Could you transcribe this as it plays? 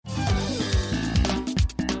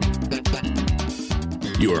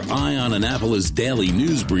Your Eye on Annapolis daily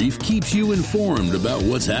news brief keeps you informed about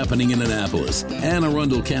what's happening in Annapolis, Anne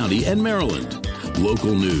Arundel County, and Maryland.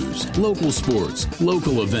 Local news, local sports,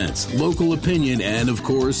 local events, local opinion, and, of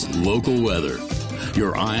course, local weather.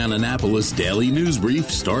 Your Eye on Annapolis daily news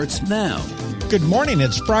brief starts now. Good morning.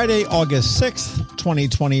 It's Friday, August 6th,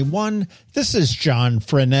 2021. This is John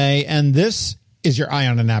Frenaye, and this is your Eye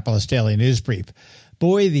on Annapolis daily news brief.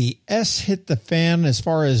 Boy, the S hit the fan as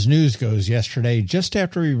far as news goes yesterday, just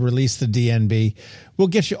after we released the DNB. We'll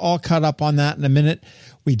get you all caught up on that in a minute.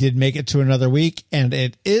 We did make it to another week, and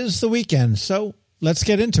it is the weekend, so let's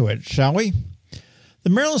get into it, shall we? The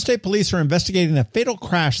Maryland State Police are investigating a fatal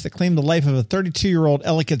crash that claimed the life of a 32-year-old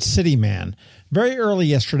Ellicott City man. Very early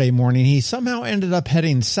yesterday morning, he somehow ended up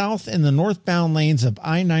heading south in the northbound lanes of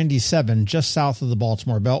I-97, just south of the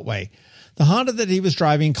Baltimore Beltway. The Honda that he was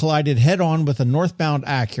driving collided head-on with a northbound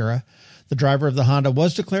Acura. The driver of the Honda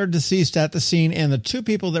was declared deceased at the scene, and the two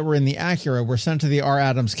people that were in the Acura were sent to the R.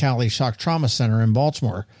 Adams Cowley Shock Trauma Center in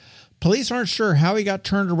Baltimore. Police aren't sure how he got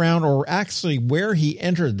turned around or actually where he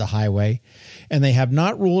entered the highway, and they have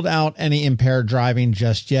not ruled out any impaired driving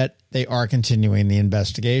just yet. They are continuing the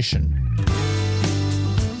investigation.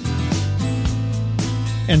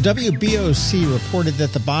 And WBOC reported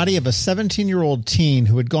that the body of a 17-year-old teen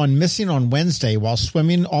who had gone missing on Wednesday while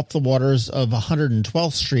swimming off the waters of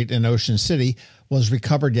 112th Street in Ocean City was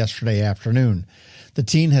recovered yesterday afternoon. The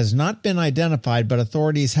teen has not been identified, but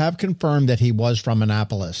authorities have confirmed that he was from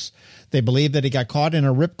Annapolis. They believe that he got caught in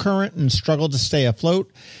a rip current and struggled to stay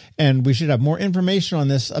afloat, and we should have more information on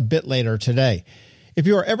this a bit later today. If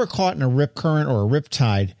you are ever caught in a rip current or a rip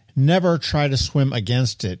tide, never try to swim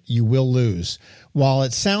against it. You will lose. While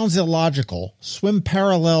it sounds illogical, swim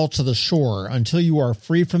parallel to the shore until you are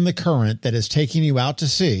free from the current that is taking you out to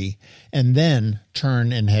sea, and then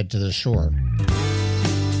turn and head to the shore.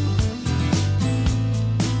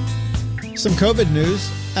 Some COVID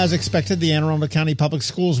news. As expected, the Anne Arundel County Public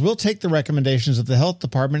Schools will take the recommendations of the health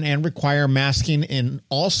department and require masking in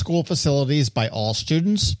all school facilities by all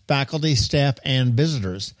students, faculty, staff, and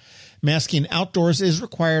visitors. Masking outdoors is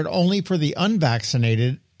required only for the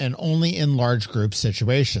unvaccinated and only in large group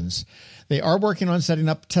situations. They are working on setting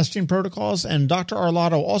up testing protocols, and Dr.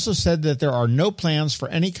 Arlotto also said that there are no plans for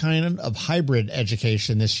any kind of hybrid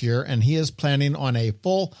education this year, and he is planning on a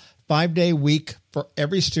full 5-day week for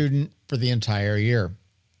every student for the entire year.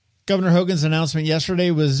 Governor Hogan's announcement yesterday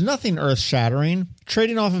was nothing earth-shattering.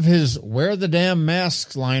 Trading off of his wear the damn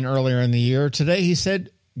masks line earlier in the year, today he said,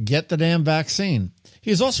 get the damn vaccine. He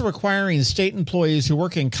is also requiring state employees who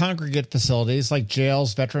work in congregate facilities like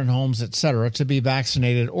jails, veteran homes, etc. to be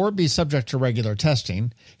vaccinated or be subject to regular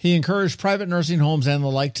testing. He encouraged private nursing homes and the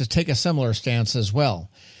like to take a similar stance as well.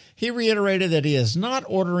 He reiterated that he is not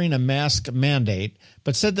ordering a mask mandate,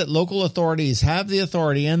 but said that local authorities have the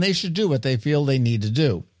authority and they should do what they feel they need to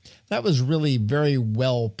do. That was really very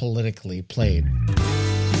well politically played.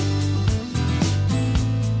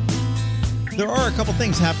 There are a couple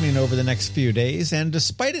things happening over the next few days, and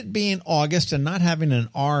despite it being August and not having an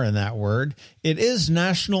R in that word, it is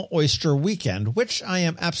National Oyster Weekend, which I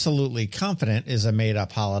am absolutely confident is a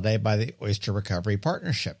made-up holiday by the Oyster Recovery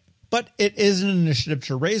Partnership. But it is an initiative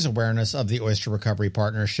to raise awareness of the Oyster Recovery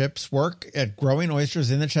Partnership's work at growing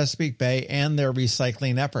oysters in the Chesapeake Bay and their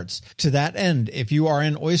recycling efforts. To that end, if you are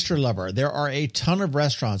an oyster lover, there are a ton of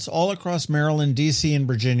restaurants all across Maryland, D.C., and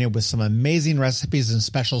Virginia with some amazing recipes and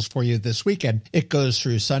specials for you this weekend. It goes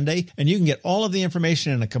through Sunday, and you can get all of the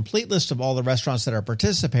information and a complete list of all the restaurants that are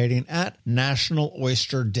participating at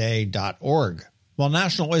nationaloysterday.org. While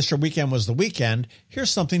National Oyster Weekend was the weekend, here's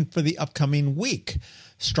something for the upcoming week.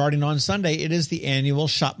 Starting on Sunday, it is the annual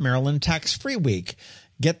Shop Maryland Tax-Free Week.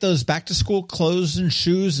 Get those back-to-school clothes and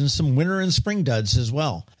shoes and some winter and spring duds as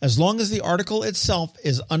well. As long as the article itself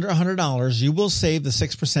is under $100, you will save the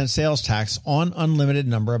 6% sales tax on unlimited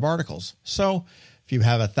number of articles. So if you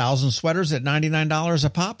have 1,000 sweaters at $99 a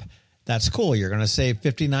pop, that's cool. You're going to save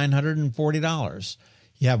 $5,940.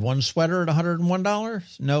 You have one sweater at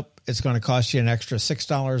 $101? Nope. It's going to cost you an extra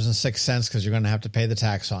 $6.06 because you're going to have to pay the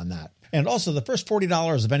tax on that. And also, the first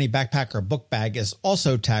 $40 of any backpack or book bag is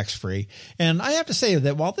also tax-free. And I have to say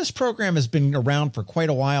that while this program has been around for quite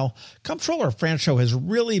a while, Comptroller Francho has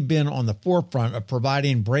really been on the forefront of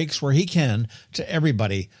providing breaks where he can to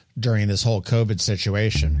everybody during this whole COVID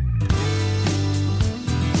situation.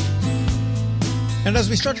 And as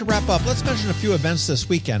we start to wrap up, let's mention a few events this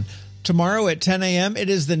weekend. Tomorrow at 10 a.m., it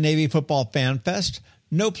is the Navy Football Fan Fest.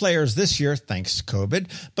 No players this year, thanks to COVID,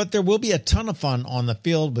 but there will be a ton of fun on the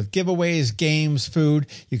field with giveaways, games, food.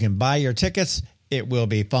 You can buy your tickets. It will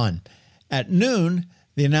be fun. At noon,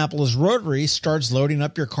 The Annapolis Rotary starts loading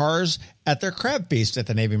up your cars at their Crab Feast at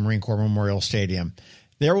the Navy Marine Corps Memorial Stadium.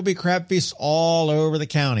 There will be crab feasts all over the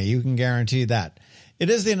county. You can guarantee that. It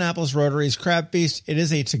is the Annapolis Rotary's Crab Feast. It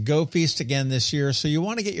is a to-go feast again this year, so you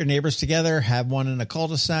want to get your neighbors together, have one in a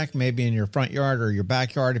cul-de-sac, maybe in your front yard or your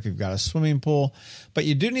backyard if you've got a swimming pool. But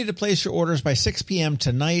you do need to place your orders by 6 p.m.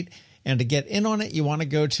 tonight, and to get in on it, you want to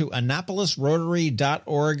go to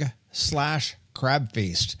AnnapolisRotary.org/Crab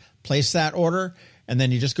Feast. Place that order, and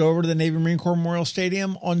then you just go over to the Navy Marine Corps Memorial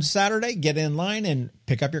Stadium on Saturday, get in line, and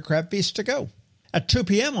pick up your Crab Feast to go. At 2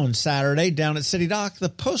 p.m. on Saturday, down at City Dock, the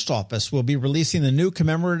Post Office will be releasing the new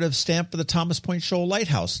commemorative stamp for the Thomas Point Shoal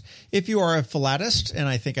Lighthouse. If you are a philatist, and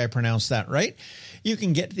I think I pronounced that right, you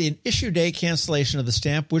can get the issue day cancellation of the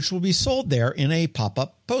stamp, which will be sold there in a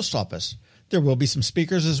pop-up post office. There will be some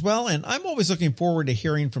speakers as well, and I'm always looking forward to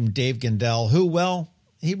hearing from Dave Gindel, who, well,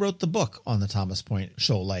 he wrote the book on the Thomas Point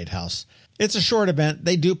Shoal Lighthouse. It's a short event.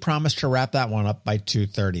 They do promise to wrap that one up by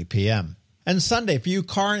 2:30 p.m. And Sunday, for you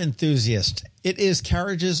car enthusiasts, it is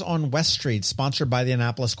Carriages on West Street, sponsored by the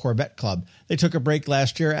Annapolis Corvette Club. They took a break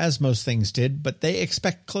last year, as most things did, but they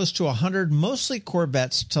expect close to 100 mostly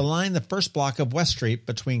Corvettes to line the first block of West Street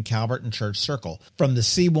between Calvert and Church Circle. From the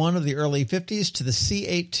C1 of the early 50s to the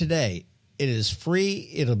C8 today, it is free,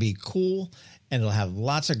 it'll be cool, and it'll have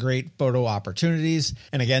lots of great photo opportunities.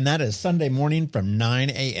 And again, that is Sunday morning from 9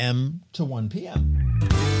 a.m. to 1 p.m.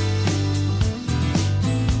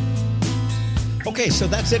 Okay, so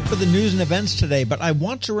that's it for the news and events today, but I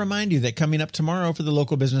want to remind you that coming up tomorrow for the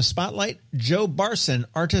Local Business Spotlight, Joe Barson,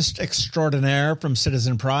 artist extraordinaire from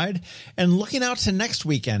Citizen Pride, and looking out to next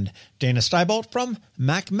weekend, Dana Steibolt from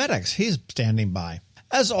MacMedics. He's standing by.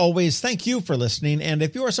 As always, thank you for listening, and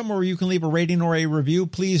if you are somewhere where you can leave a rating or a review,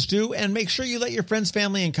 please do, and make sure you let your friends,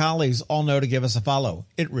 family, and colleagues all know to give us a follow.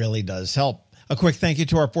 It really does help. A quick thank you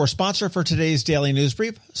to our fourth sponsor for today's Daily News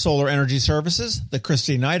Brief, Solar Energy Services, the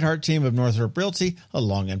Christy Neidhart team of Northrop Realty, a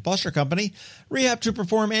Long & Foster company, Rehab to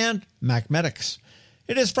Perform, and MacMedics.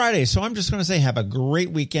 It is Friday, so I'm just going to say have a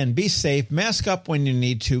great weekend. Be safe, mask up when you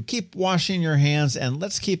need to, keep washing your hands, and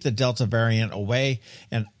let's keep the Delta variant away,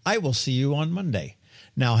 and I will see you on Monday.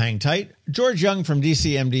 Now hang tight. George Young from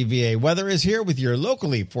DCMDVA Weather is here with your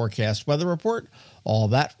locally forecast weather report. All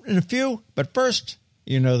that in a few, but first,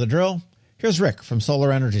 you know the drill. Here's Rick from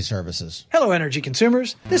Solar Energy Services. Hello, energy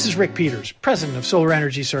consumers. This is Rick Peters, president of Solar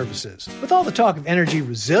Energy Services. With all the talk of energy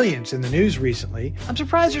resilience in the news recently, I'm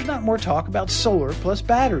surprised there's not more talk about solar plus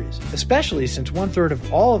batteries, especially since 1/3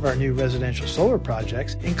 of all of our new residential solar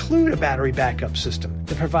projects include a battery backup system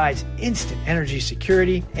that provides instant energy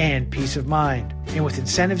security and peace of mind. And with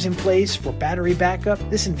incentives in place for battery backup,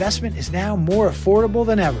 this investment is now more affordable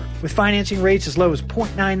than ever. With financing rates as low as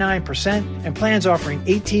 0.99% and plans offering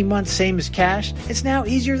 18 months same as cash, it's now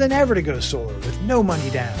easier than ever to go solar with no money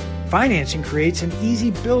down. Financing creates an easy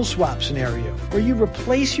bill swap scenario where you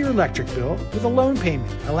replace your electric bill with a loan payment,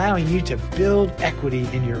 allowing you to build equity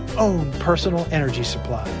in your own personal energy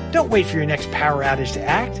supply. Don't wait for your next power outage to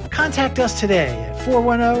act. Contact us today at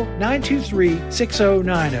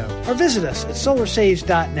 410-923-6090 or visit us at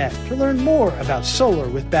solarsaves.net to learn more about solar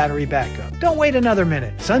with battery backup. Don't wait another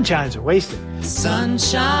minute. Sunshine's a wasted.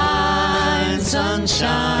 Sunshine,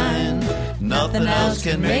 sunshine, nothing else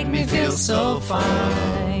can make me feel so fine.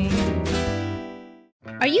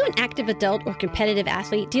 Are you an active adult or competitive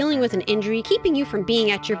athlete dealing with an injury keeping you from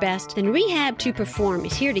being at your best? Then Rehab to Perform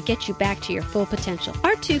is here to get you back to your full potential.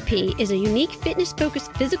 R2P is a unique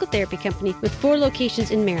fitness-focused physical therapy company with 4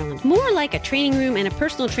 locations in Maryland. More like a training room and a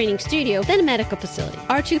personal training studio than a medical facility.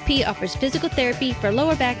 R2P offers physical therapy for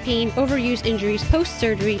lower back pain, overuse injuries,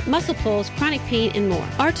 post-surgery, muscle pulls, chronic pain, and more.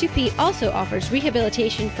 R2P also offers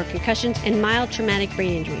rehabilitation for concussions and mild traumatic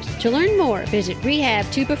brain injuries. To learn more, visit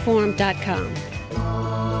rehabtoperform.com.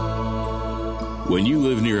 When you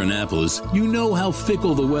live near Annapolis, you know how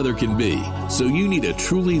fickle the weather can be. So you need a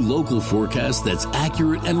truly local forecast that's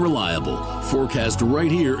accurate and reliable. Forecast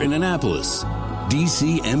right here in Annapolis.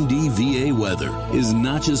 DCMDVA Weather is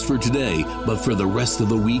not just for today, but for the rest of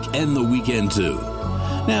the week and the weekend too.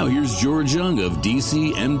 Now here's George Young of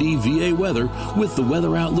DCMDVA Weather with the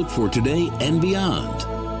weather outlook for today and beyond.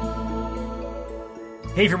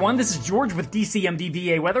 Hey everyone, this is George with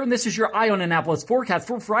DCMDVA Weather, and this is your Eye on Annapolis forecast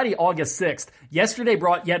for Friday, August 6th. Yesterday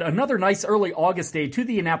brought yet another nice early August day to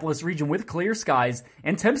the Annapolis region with clear skies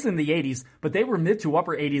and temps in the 80s, but they were mid to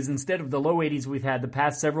upper 80s instead of the low 80s we've had the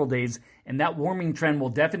past several days, and that warming trend will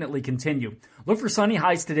definitely continue. Look for sunny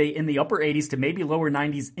highs today in the upper 80s to maybe lower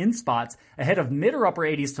 90s in spots, ahead of mid or upper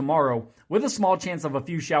 80s tomorrow, with a small chance of a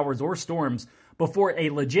few showers or storms, before a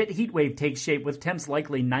legit heat wave takes shape with temps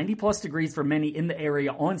likely 90 plus degrees for many in the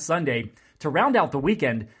area on Sunday, to round out the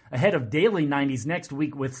weekend ahead of daily 90s next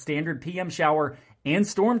week with standard PM shower and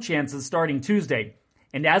storm chances starting Tuesday.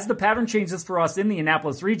 And as the pattern changes for us in the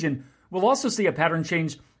Annapolis region, we'll also see a pattern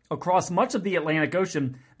change across much of the Atlantic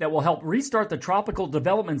Ocean that will help restart the tropical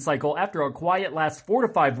development cycle after a quiet last 4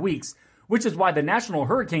 to 5 weeks, which is why the National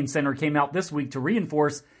Hurricane Center came out this week to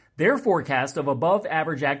reinforce their forecast of above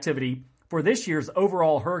average activity for this year's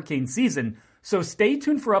overall hurricane season. So stay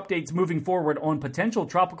tuned for updates moving forward on potential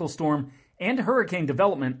tropical storm and hurricane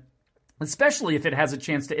development, especially if it has a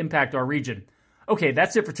chance to impact our region. Okay,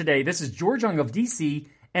 that's it for today. This is George Young of DC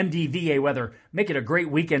MDVA Weather. Make it a great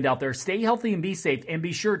weekend out there. Stay healthy and be safe, and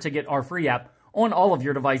be sure to get our free app on all of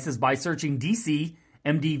your devices by searching DC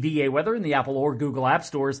MDVA Weather in the Apple or Google App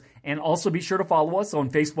Stores. And also be sure to follow us on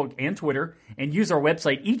Facebook and Twitter, and use our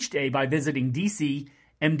website each day by visiting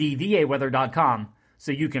DCMDVAweather.com.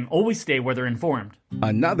 so you can always stay weather informed.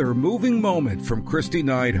 Another moving moment from Christy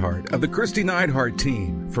Neidhart of the Christy Neidhart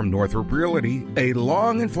team from Northrop Realty, a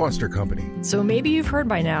Long and Foster company. So maybe you've heard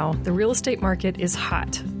by now, the real estate market is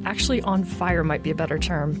hot. Actually, on fire might be a better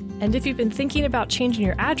term. And if you've been thinking about changing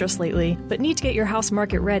your address lately, but need to get your house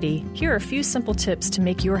market ready, here are a few simple tips to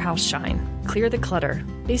make your house shine. Clear the clutter.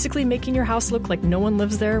 Basically making your house look like no one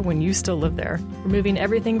lives there when you still live there. Removing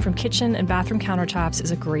everything from kitchen and bathroom countertops is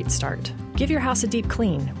a great start. Give your house a deep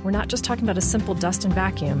clean. We're not just talking about a simple dust and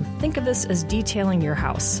vacuum. Think of this as detailing your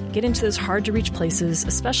house. Get into those hard-to-reach places,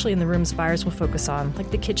 especially in the rooms buyers will focus on, like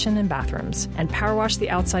the kitchen and bathrooms, and power wash the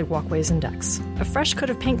outside walkways and decks. A fresh coat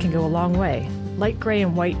of paint can go a long way. Light gray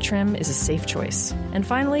and white trim is a safe choice. And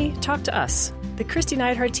finally, talk to us. The Christy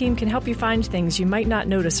Neidhart team can help you find things you might not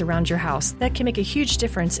notice around your house that can make a huge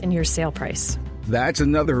difference in your sale price. That's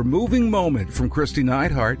another moving moment from Christy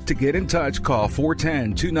Neidhart. To get in touch, call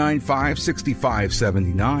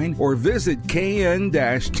 410-295-6579 or visit kn-team.com.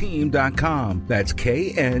 That's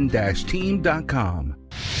kn-team.com.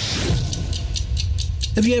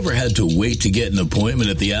 Have you ever had to wait to get an appointment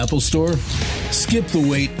at the Apple Store? Skip the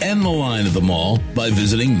wait and the line at the mall by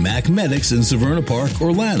visiting MacMedics in Severna Park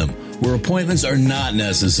or Lanham, where appointments are not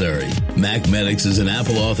necessary. MacMedics is an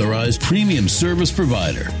Apple-authorized premium service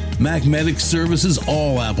provider. MacMedics services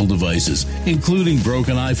all Apple devices, including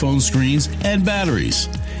broken iPhone screens and batteries,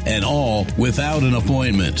 and all without an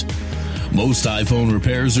appointment. Most iPhone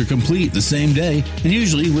repairs are complete the same day and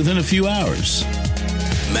usually within a few hours.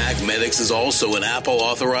 MacMedics is also an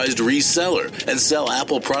Apple-authorized reseller and sell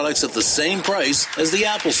Apple products at the same price as the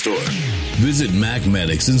Apple Store. Visit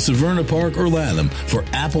MacMedics in Severna Park or Lanham for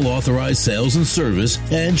Apple-authorized sales and service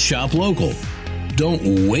and shop local.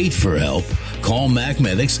 Don't wait for help. Call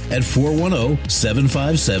MacMedics at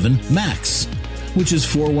 410-757-MAX, which is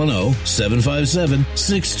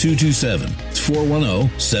 410-757-6227. It's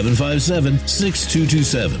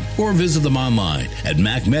 410-757-6227. Or visit them online at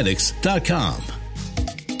macmedics.com.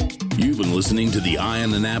 You've been listening to the Eye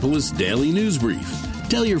on Annapolis Daily News Brief.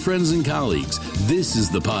 Tell your friends and colleagues, this is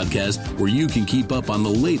the podcast where you can keep up on the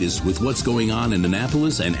latest with what's going on in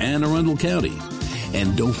Annapolis and Anne Arundel County.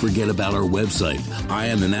 And don't forget about our website,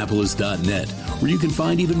 eyeonannapolis.net, where you can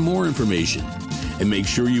find even more information. And make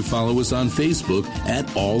sure you follow us on Facebook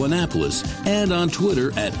at All Annapolis and on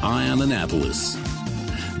Twitter at Eye on Annapolis.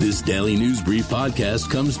 This Daily News Brief podcast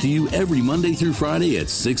comes to you every Monday through Friday at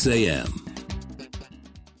 6 a.m.